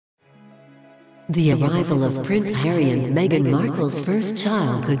The arrival of Prince Harry and Meghan Markle's first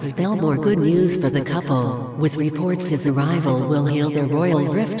child could spell more good news for the couple, with reports his arrival will heal their royal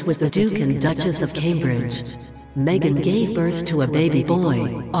rift with the Duke and Duchess of Cambridge. Meghan gave birth to a baby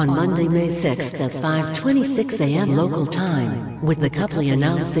boy on Monday, May 6 at 5:26 a.m. local time, with the couple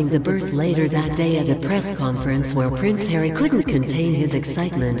announcing the birth later that day at a press conference where Prince Harry couldn't contain his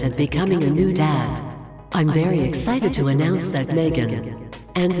excitement at becoming a new dad. "I'm very excited to announce that Meghan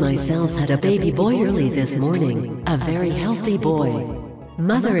and myself had a baby boy early this morning, a very healthy boy.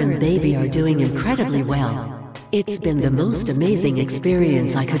 Mother and baby are doing incredibly well. It's been the most amazing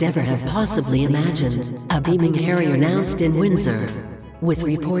experience I could ever have possibly imagined," a beaming Harry announced in Windsor. With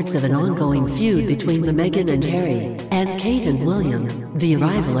reports of an ongoing feud between the Meghan and Harry and Kate and William, the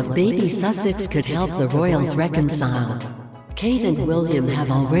arrival of baby Sussex could help the royals reconcile. Kate and William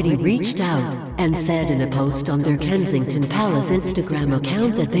have already reached out and said in a post on their Kensington Palace Instagram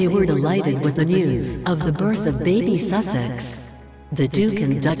account that they were delighted with the news of the birth of baby Sussex. The Duke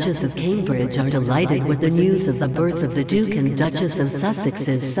and Duchess of Cambridge are delighted with the news of the birth of the Duke and Duchess of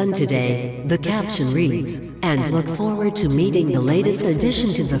Sussex's son today, the caption reads, "and look forward to meeting the latest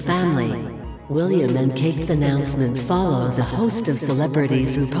addition to the family." William and Kate's announcement follows a host of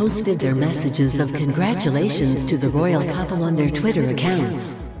celebrities who posted their messages of congratulations to the royal couple on their Twitter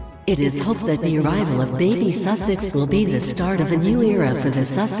accounts. It is hoped that the arrival of baby Sussex will be the start of a new era for the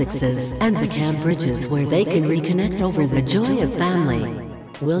Sussexes and the Cambridges, where they can reconnect over the joy of family.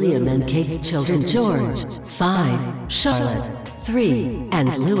 William and Kate's children, George, 5, Charlotte, 3,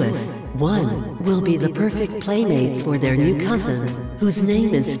 and Louis, 1, will be the perfect playmates for their new cousin, whose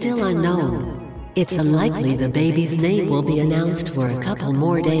name is still unknown. It's unlikely the baby's name will be announced for a couple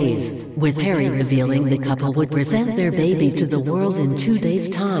more days, with Harry revealing the couple would present their baby to the world in 2 days'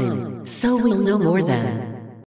 time, so we'll know more then.